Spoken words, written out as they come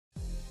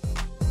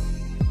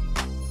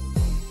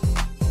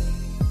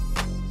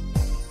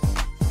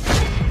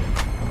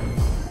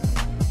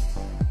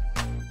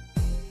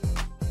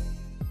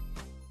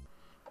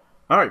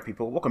Alright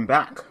people, welcome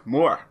back.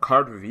 More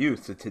card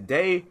reviews. So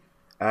today,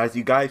 as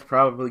you guys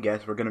probably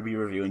guessed, we're going to be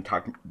reviewing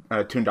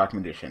Toon Dark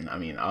Magician. I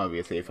mean,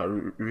 obviously, if I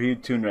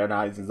reviewed Toon Red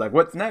Eyes, it's like,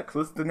 what's next?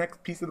 What's the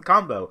next piece of the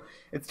combo?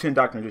 It's Toon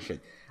Dark Magician.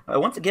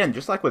 Once again,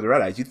 just like with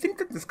Red Eyes, you'd think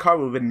that this card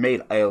would have been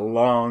made a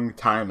long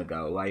time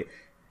ago. Like,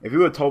 if you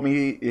would have told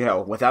me,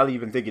 without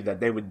even thinking that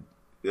they would,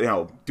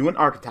 do an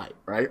archetype,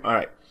 right?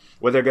 Alright.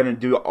 Where they're going to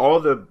do all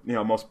the,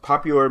 most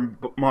popular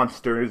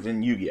monsters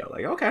in Yu-Gi-Oh!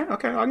 Like, okay, I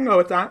can go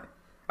with that.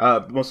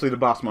 Mostly the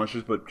boss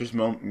monsters, but just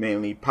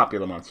mainly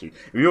popular monsters.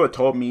 If you had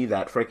told me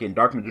that freaking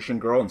Dark Magician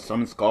Girl and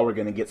Summon Skull were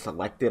going to get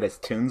selected as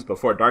Toons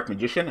before Dark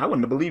Magician, I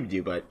wouldn't have believed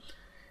you, but,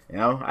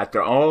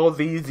 after all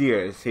these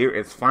years, here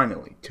is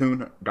finally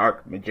Toon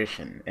Dark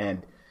Magician,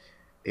 and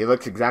he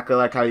looks exactly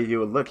like how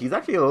you would look. He's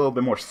actually a little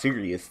bit more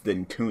serious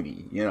than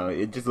Toony.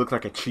 It just looks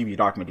like a chibi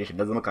Dark Magician. It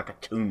doesn't look like a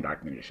Toon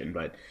Dark Magician,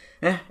 but,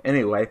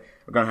 anyway,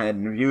 we're going to go ahead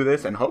and review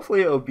this, and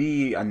hopefully it'll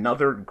be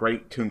another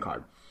great Toon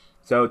card.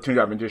 So, Toon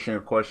Dark Magician,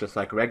 of course, just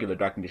like regular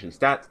Dark Magician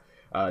stats.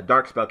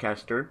 Dark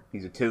Spellcaster,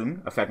 he's a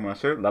Toon, effect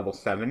monster, level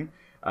 7.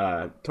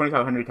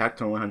 2500 attack,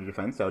 2100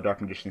 defense, so Dark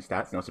Magician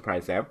stats, no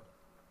surprise there.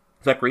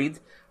 Effect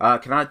reads,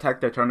 cannot attack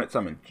their turn at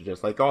summon,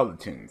 just like all the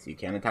Toons. You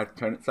can't attack the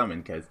turn at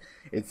summon, because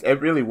it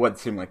really would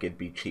seem like it'd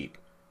be cheap.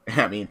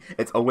 I mean,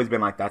 it's always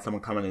been like that.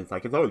 Someone coming in, it's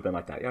like, it's always been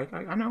like that. Yeah,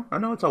 I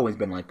know it's always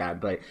been like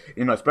that. But,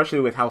 especially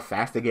with how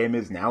fast the game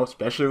is now,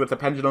 especially with the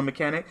pendulum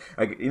mechanic,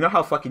 like,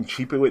 how fucking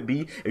cheap it would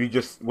be if you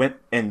just went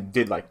and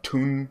did, like,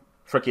 Toon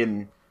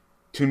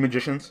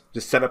Magicians?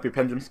 Just set up your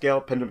pendulum scale,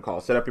 pendulum call,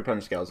 set up your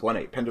pendulum scales,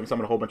 1-8, pendulum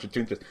summon a whole bunch of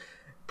Toons, just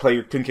play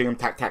your Toon Kingdom,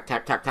 tack,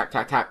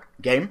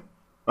 game.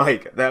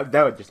 Like, that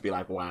would just be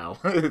like, wow.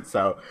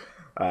 So,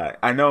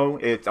 I know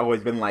it's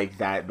always been like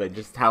that, but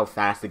just how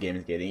fast the game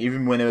is getting.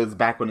 Even when it was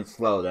back when it's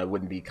slow, that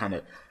wouldn't be kind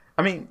of...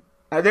 I mean,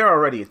 they're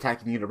already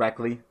attacking you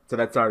directly, so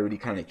that's already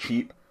kind of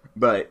cheap.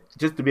 But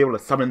just to be able to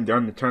summon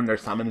during the turn they're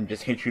summoned and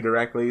just hit you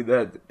directly,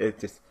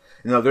 it's just...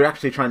 they're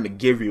actually trying to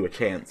give you a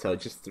chance. So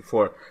just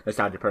for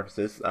nostalgia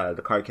purposes,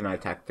 the card cannot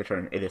attack the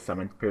turn it is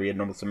summoned, period.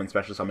 Normal summon,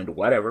 special summoned,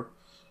 whatever.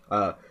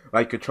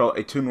 Like control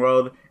a Toon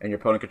World, and your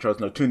opponent controls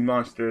no Toon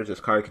monsters,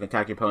 this card can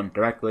attack your opponent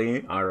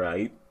directly.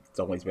 Alright, it's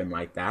always been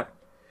like that.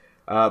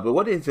 But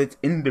what is its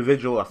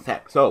individual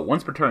effect? So,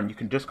 once per turn, you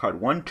can discard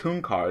one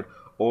Toon card,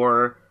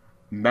 or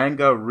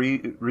Manga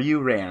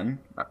Ryu-Ran.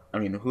 I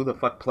mean, who the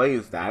fuck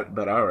plays that?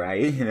 But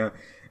alright,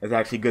 it's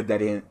actually good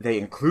that they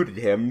included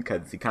him,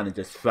 because he kind of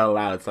just fell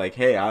out. It's like,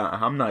 hey,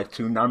 I'm not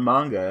Toon, I'm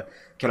Manga.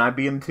 Can I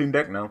be in the Toon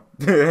deck? No.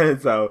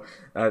 So,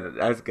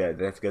 that's good.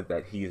 That's good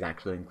that he's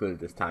actually included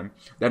this time.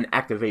 Then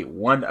activate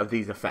one of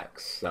these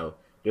effects. So,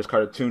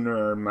 discard a Toon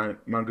or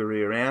Manga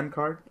Ryu-Ran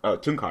card. Oh,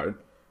 Toon card.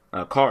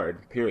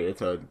 Card, period.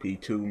 So it'd be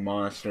Toon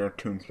Monster,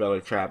 Toon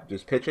Speller Trap,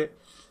 just pitch it.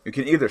 You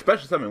can either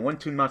special summon one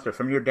Toon Monster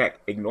from your deck,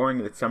 ignoring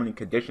the summoning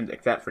conditions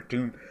except for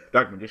Toon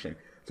Dark Magician.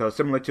 So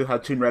similar to how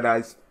Toon Red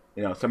Eyes,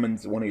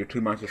 summons one of your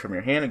Toon Monsters from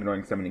your hand,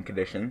 ignoring summoning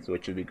conditions,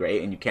 which would be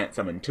great, and you can't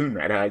summon Toon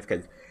Red Eyes,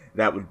 because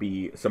that would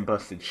be some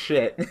busted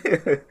shit.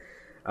 You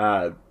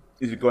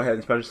go ahead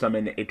and special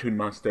summon a Toon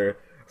Monster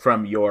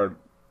from your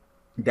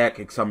deck,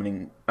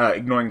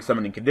 ignoring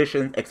summoning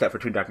conditions, except for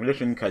Toon Dark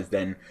Magician, because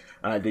then,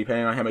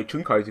 depending on how many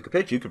Toon cards you could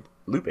pitch, you could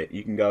loop it.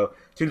 You can go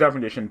Toon Dark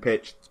Magician,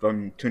 pitch,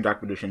 summon Toon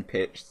Dark Magician,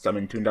 pitch,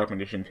 summon Toon Dark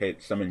Magician,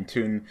 pitch, summon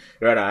Toon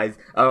Red Eyes.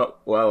 Oh,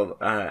 well,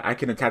 I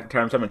can attack the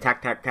turn, summon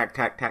tack,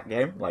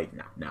 game? Like,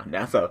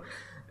 no. So,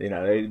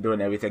 they're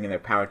doing everything in their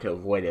power to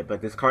avoid it.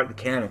 But this card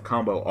can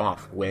combo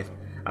off with,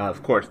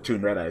 of course,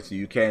 Toon Red Eyes. So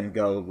you can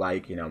go,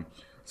 like,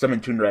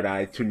 summon Toon Red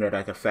Eyes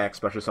effect,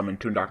 special summon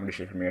Toon Dark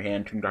Magician from your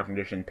hand, Toon Dark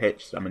Magician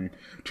pitch, summon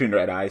Toon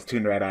Red Eyes,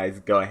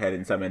 go ahead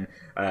and summon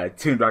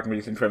Toon Dark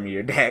Magician from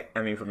your deck,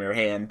 from your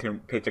hand,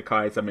 pitch a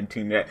card, summon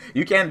Toon Red.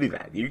 You can do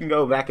that. You can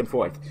go back and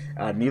forth.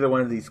 Neither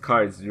one of these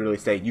cards really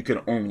say you can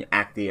only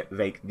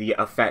activate the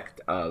effect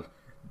of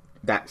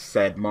that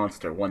said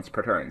monster once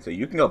per turn. So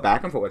you can go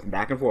back and forth,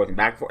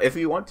 if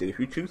you want to, if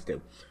you choose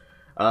to.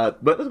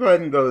 But let's go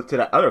ahead and go to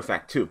that other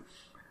effect, too.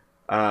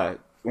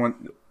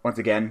 Once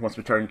again, once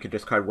per turn, you can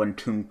discard one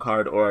Toon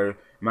card or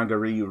Manga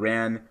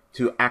Ryu-Ran.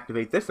 To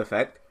activate this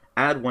effect,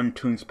 add one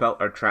Toon spell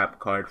or trap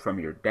card from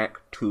your deck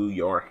to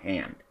your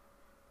hand.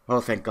 Oh,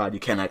 thank God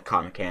you cannot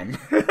Comic-Can.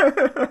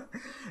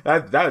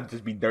 that would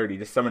just be dirty.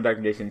 Just summon Dark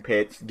Magician,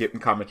 pitch, get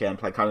Comic-Can,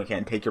 play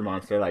Comic-Can, take your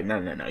monster. Like, no.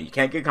 You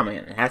can't get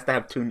Comic-Can. It has to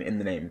have Toon in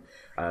the name.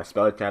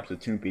 Spell traps with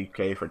Toon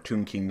BK for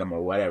Toon Kingdom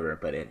or whatever,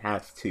 but it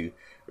has to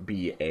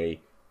be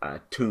a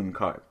Toon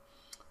card.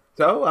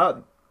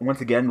 So, once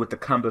again, with the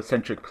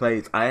Combo-Centric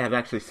plays, I have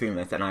actually seen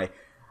this, and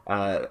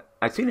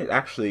I've seen it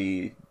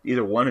actually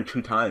either 1 or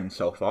 2 times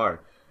so far.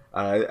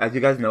 As you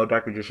guys know,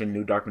 Dark Magician,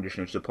 new Dark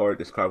Magician support,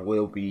 this card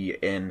will be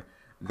in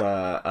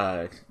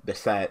the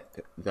set,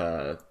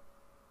 the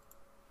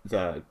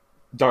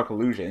Dark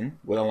Illusion,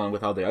 along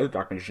with all the other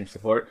Dark Magician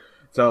support.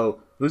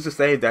 So, who's to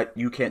say that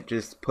you can't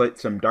just put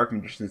some Dark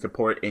Magician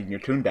support in your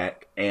Toon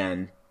deck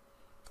and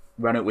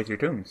run it with your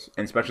Toons,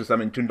 and special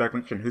summon Toon Dark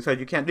Magician? Who said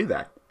you can't do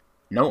that?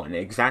 No one,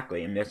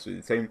 exactly. And that's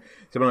the same,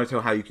 similar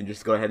to how you can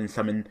just go ahead and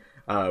summon,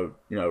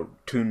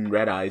 Toon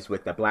Red Eyes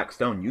with the Black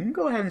Stone. You can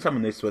go ahead and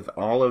summon this with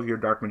all of your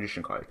Dark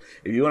Magician cards.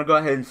 If you want to go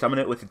ahead and summon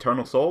it with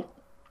Eternal Soul,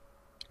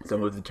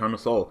 summon it with Eternal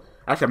Soul.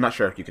 Actually, I'm not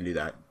sure if you can do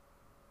that.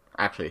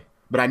 Actually.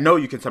 But I know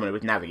you can summon it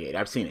with Navigate.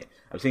 I've seen it.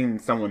 I've seen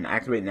someone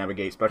activate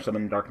Navigate, special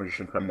summon Dark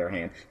Magician from their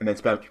hand, and then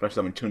special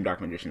summon Toon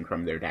Dark Magician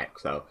from their deck.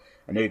 So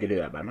I know you can do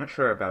that, but I'm not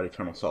sure about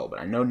Eternal Soul.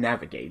 But I know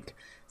Navigate.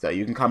 So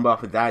you can combo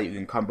off with that. You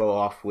can combo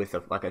off with,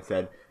 like I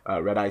said,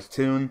 Red Eyes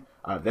Toon.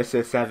 This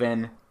is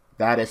 7.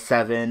 That is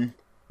 7.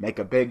 Make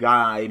a big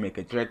eye. Make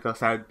a Draco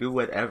Sack. Do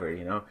whatever,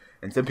 you know.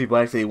 And some people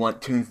actually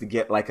want Toons to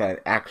get like an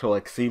actual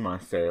like sea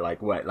monster,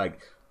 like what, like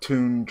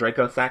Toon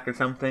Draco Sack or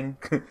something.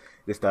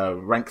 Just a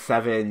rank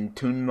 7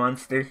 Toon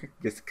monster,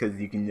 just because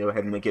you can go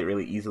ahead and make it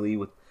really easily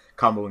with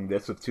comboing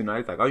this with Toon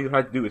Eyes. Like, all you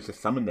have to do is just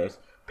summon this,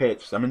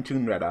 pitch, summon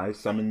Toon Red Eyes,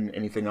 summon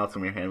anything else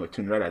from your hand with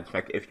Toon Red Eyes. In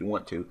fact, if you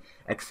want to,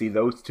 XC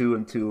those two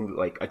into,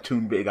 like, a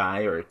Toon Big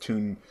Eye or a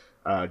Toon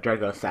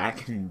Draco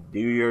Sack and do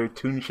your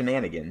Toon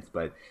shenanigans.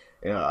 But,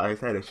 you know, like I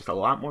said, it's just a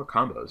lot more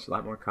combos,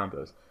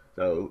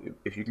 So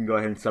if you can go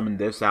ahead and summon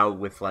this out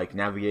with like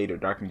Navigate or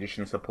Dark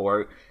Magician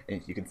support, and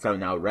if you can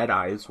summon out Red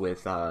Eyes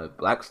with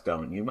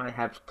Blackstone, you might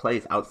have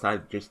plays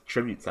outside just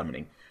tribute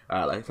summoning.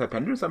 Like I said,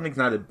 Pendulum summoning is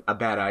not a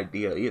bad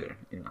idea either.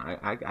 You know,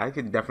 I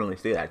can definitely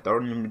see that. Throw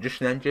in the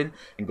Magician Engine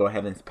and go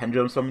ahead and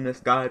Pendulum summon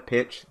this guy,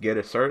 pitch, get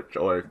a search,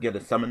 or get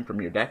a summon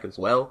from your deck as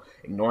well.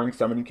 Ignoring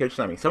summoning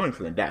kitchen. I mean, summoning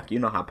from the deck, you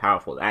know how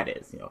powerful that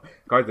is. You know,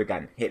 cards have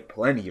gotten hit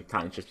plenty of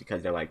times just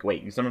because they're like,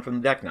 wait, you summon from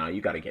the deck now,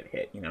 you got to get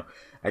hit. You know,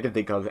 I can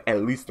think of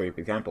at least 3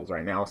 examples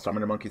right now.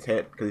 Summoner Monkey's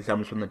hit because he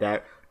summons from the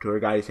deck.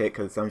 Tour Guide is hit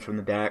because he summons from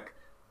the deck.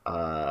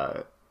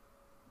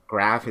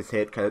 Graph is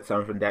hit because it's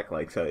summoned from the deck.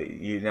 Like, so,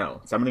 you know,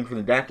 summoning from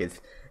the deck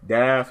is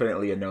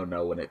definitely a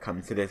no-no when it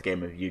comes to this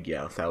game of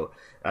Yu-Gi-Oh! So,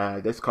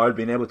 this card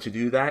being able to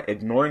do that,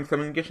 ignoring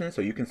summoning conditions,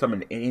 so you can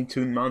summon any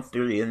Toon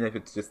monster, even if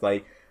it's just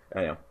like,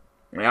 I don't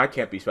know, I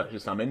can't be special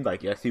summoned.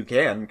 Like, yes, you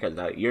can, because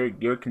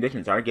your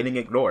conditions are getting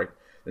ignored,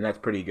 then that's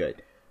pretty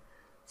good.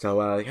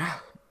 So,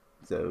 yeah.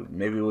 So,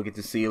 maybe we'll get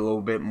to see a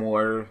little bit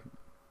more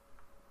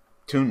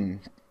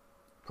Toon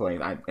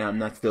playing. I'm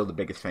not still the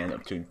biggest fan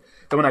of Toons.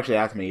 Someone actually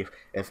asked me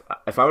if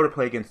I were to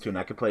play against Toon,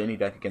 I could play any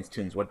deck against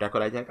Toons. What deck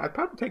would I take? I'd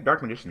probably take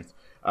Dark Magicians.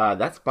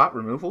 That spot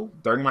removal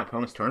during my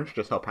opponent's turn is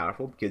just how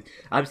powerful, because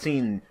I've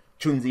seen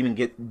Toons even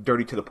get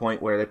dirty to the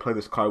point where they play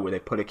this card where they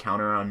put a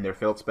counter on their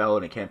field spell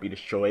and it can't be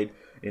destroyed.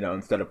 You know,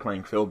 instead of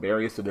playing field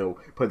barriers, so they'll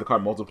play the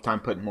card multiple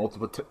times, put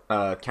multiple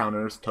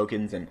counters,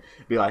 tokens, and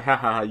be like,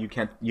 haha, you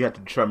have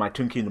to destroy my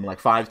Toon Kingdom like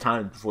 5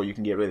 times before you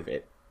can get rid of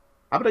it.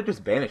 How about I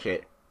just banish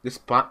it?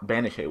 Just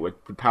banish it with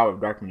the power of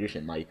Dark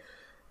Magician. Like,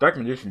 Dark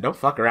Magician, don't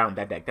fuck around with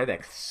that deck. That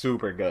deck's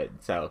super good.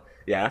 So,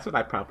 yeah, that's what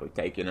I'd probably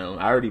take, you know.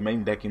 I already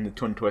main decking the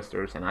Twin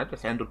Twisters, and I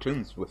just handle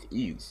Toons with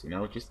ease, you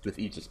know, just with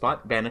ease. Just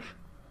spot, banish.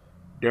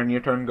 During your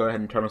turn, go ahead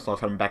and Eternal Soul,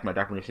 summon back my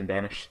Dark Magician,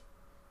 banish.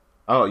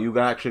 Oh, you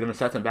actually gonna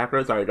set some back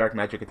rows? Alright, Dark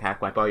Magic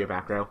attack, wipe all your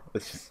back row.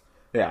 It's just,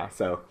 yeah,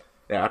 so,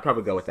 yeah, I'd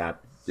probably go with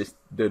that. Just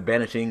the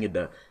banishing and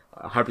the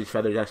Harpy's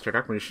Feather Duster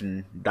Dark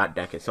Magician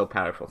deck is so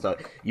powerful. So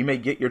you may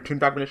get your Toon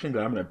Dark Magician,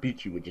 but I'm going to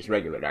beat you with just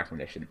regular Dark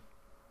Magician.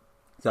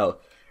 So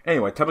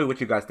anyway, tell me what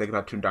you guys think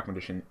about Toon Dark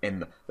Magician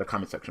in the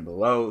comment section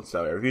below.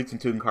 So I reviewed some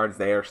Toon cards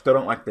there. Still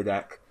don't like the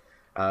deck,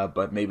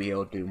 but maybe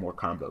it'll do more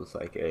combos.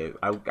 Like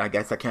I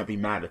guess I can't be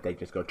mad if they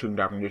just go Toon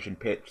Dark Magician,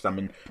 pitch,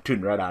 summon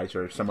Toon Red Eyes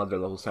or some other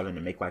level 7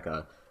 and make like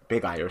a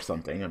Big Eye or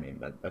something. I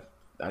mean,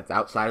 that's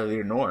outside of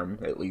their norm,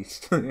 at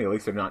least. At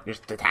least they're not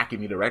just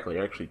attacking me directly.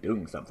 They're actually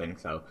doing something.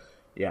 So,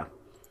 yeah.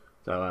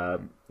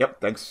 So,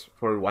 yep, thanks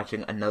for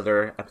watching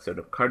another episode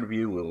of Card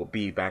Review. We'll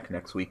be back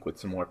next week with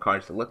some more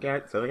cards to look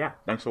at. So, yeah,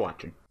 thanks for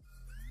watching.